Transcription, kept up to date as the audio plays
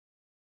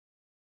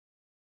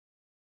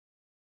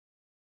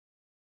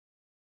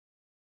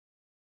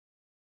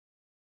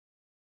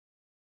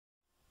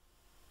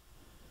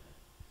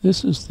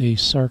This is the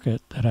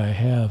circuit that I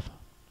have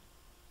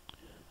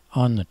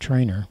on the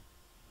trainer,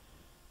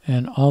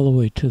 and all the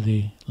way to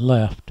the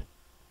left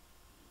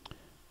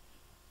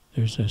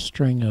there's a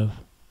string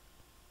of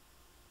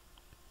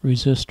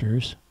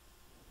resistors,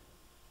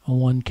 a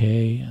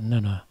 1K and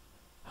then a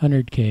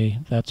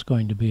 100K. That's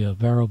going to be a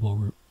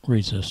variable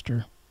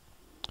resistor,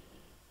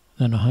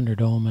 then a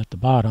 100 ohm at the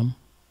bottom,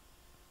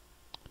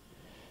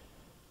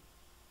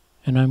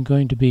 and I'm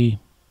going to be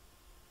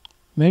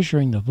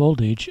measuring the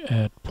voltage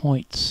at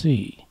point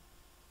C.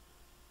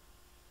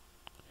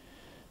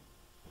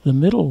 The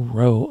middle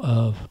row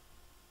of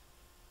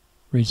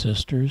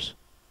resistors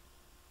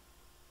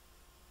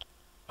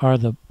are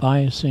the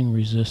biasing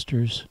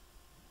resistors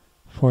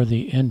for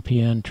the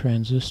NPN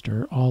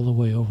transistor all the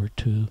way over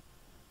to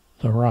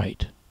the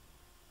right.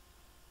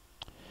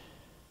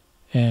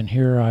 And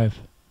here I've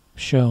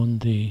shown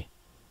the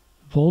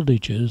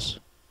voltages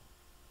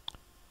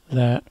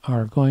that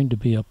are going to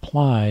be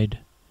applied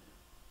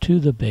to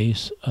the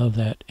base of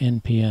that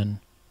NPN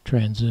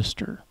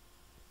transistor.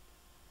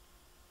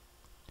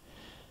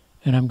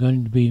 And I'm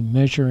going to be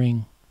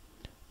measuring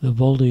the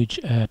voltage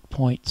at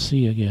point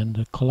C again,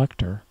 the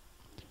collector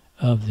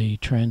of the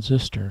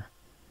transistor.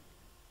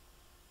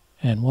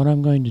 And what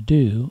I'm going to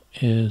do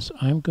is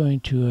I'm going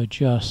to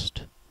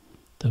adjust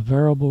the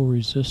variable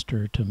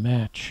resistor to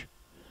match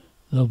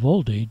the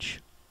voltage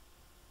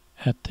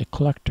at the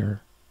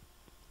collector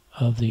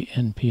of the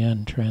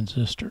NPN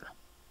transistor.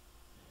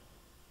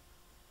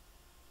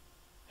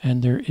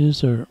 And there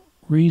is a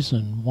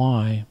reason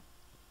why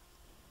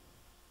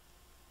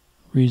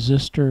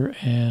resistor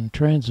and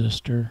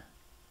transistor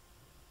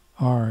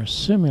are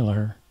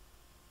similar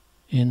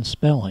in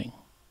spelling.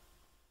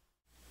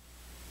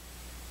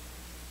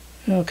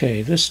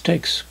 Okay, this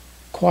takes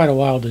quite a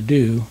while to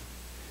do,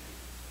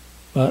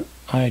 but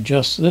I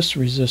adjust this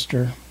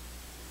resistor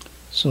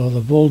so the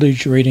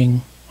voltage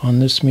reading on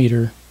this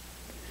meter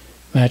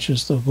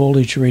matches the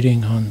voltage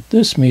reading on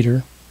this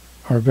meter,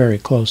 or very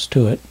close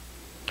to it,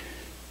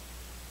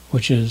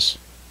 which is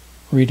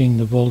reading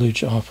the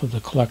voltage off of the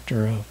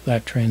collector of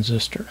that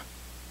transistor.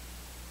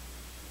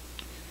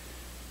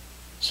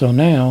 So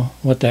now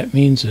what that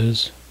means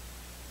is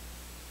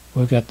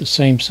we've got the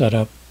same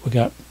setup. We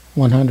got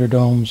 100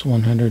 ohms,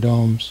 100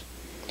 ohms,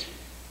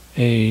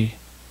 a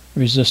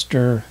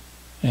resistor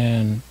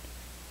and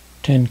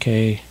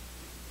 10K,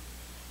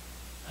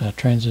 a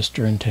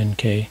transistor and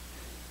 10K.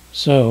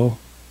 So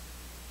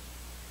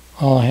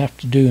all I have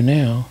to do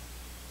now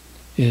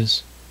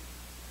is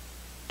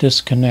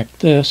disconnect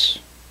this.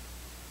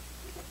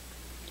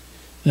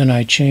 Then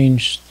I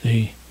change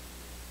the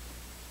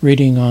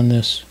reading on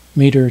this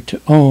meter to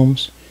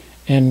ohms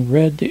and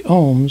read the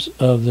ohms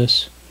of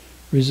this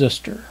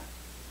resistor.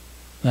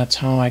 That's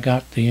how I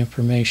got the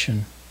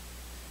information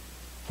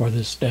for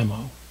this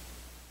demo.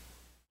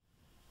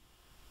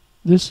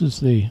 This is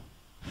the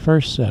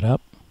first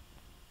setup,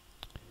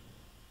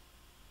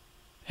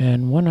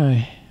 and when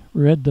I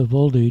read the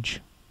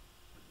voltage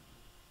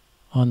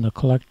on the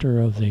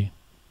collector of the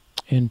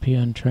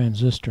NPN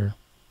transistor,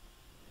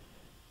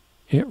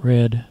 it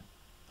read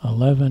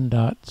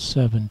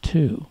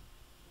 11.72,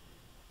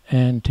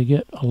 and to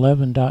get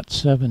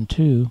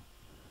 11.72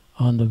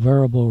 on the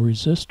variable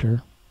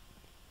resistor,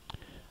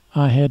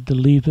 I had to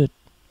leave it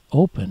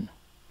open.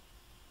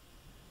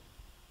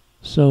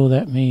 So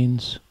that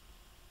means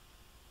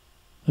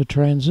the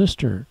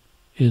transistor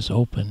is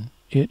open.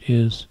 It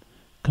is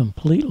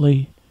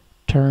completely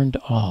turned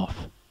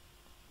off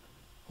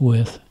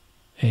with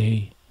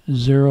a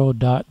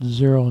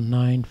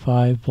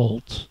 0.095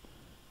 volts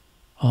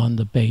on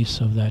the base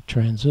of that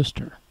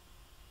transistor.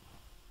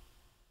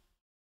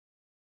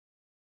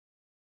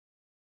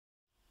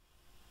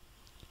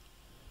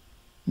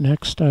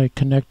 Next, I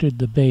connected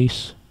the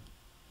base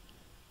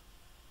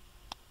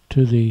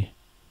to the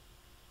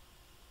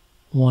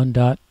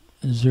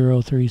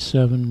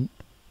 1.037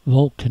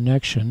 volt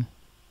connection,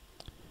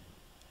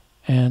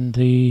 and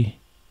the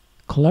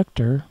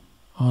collector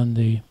on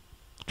the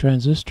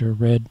transistor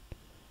read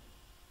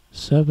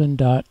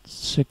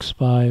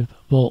 7.65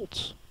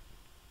 volts.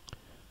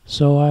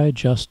 So I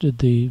adjusted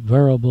the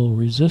variable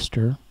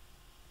resistor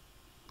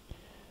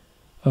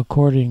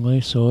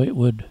accordingly so it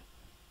would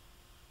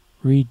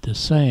read the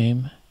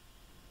same,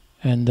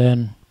 and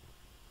then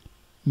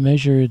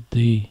measured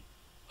the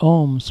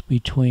ohms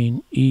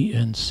between E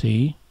and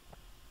C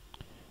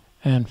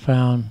and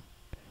found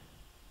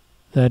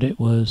that it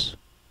was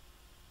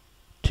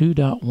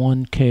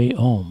 2.1K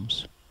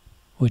ohms,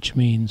 which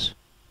means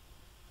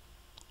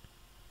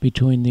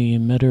between the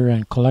emitter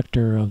and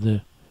collector of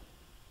the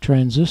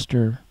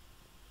transistor,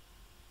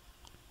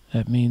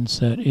 that means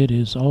that it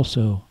is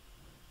also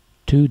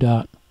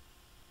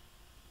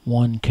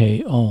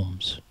 2.1K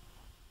ohms.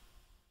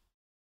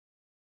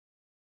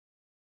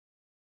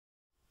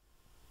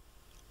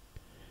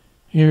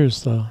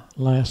 Here's the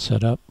last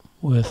setup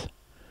with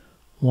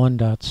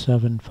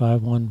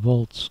 1.751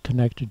 volts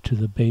connected to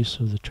the base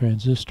of the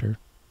transistor.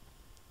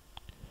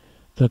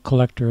 The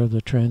collector of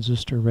the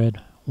transistor read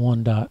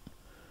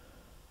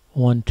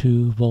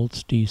 1.12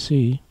 volts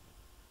DC,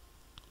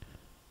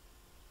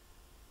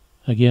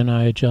 Again,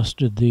 I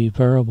adjusted the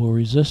variable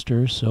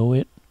resistor so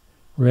it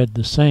read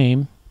the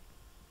same,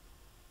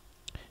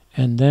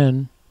 and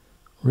then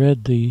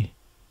read the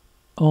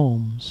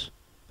ohms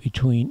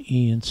between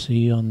E and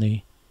C on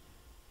the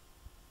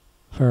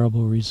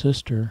variable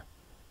resistor,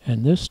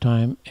 and this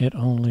time it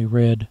only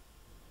read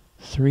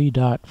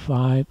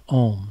 3.5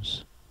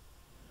 ohms.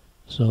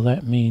 So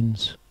that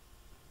means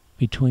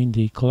between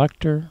the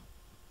collector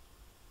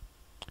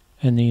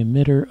and the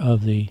emitter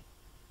of the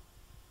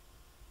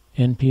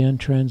NPN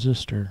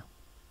transistor,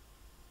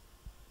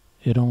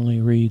 it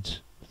only reads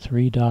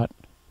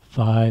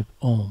 3.5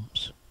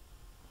 ohms.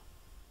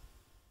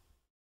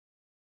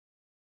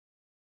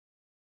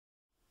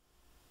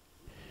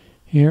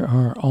 Here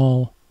are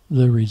all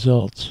the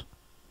results.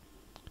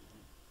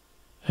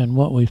 And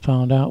what we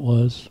found out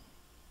was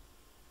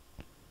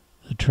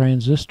the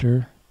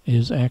transistor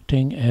is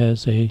acting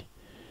as a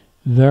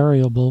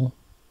variable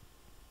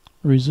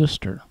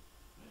resistor.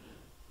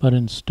 But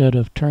instead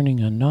of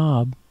turning a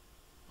knob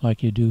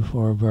like you do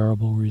for a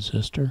variable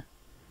resistor,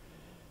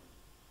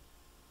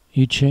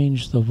 you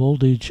change the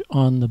voltage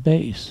on the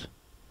base,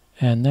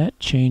 and that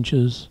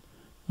changes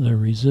the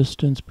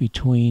resistance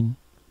between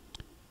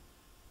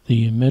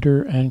the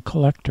emitter and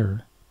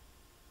collector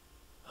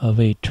of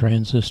a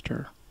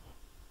transistor.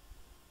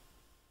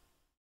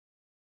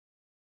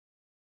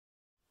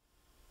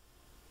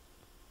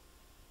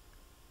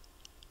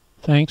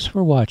 Thanks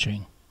for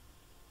watching.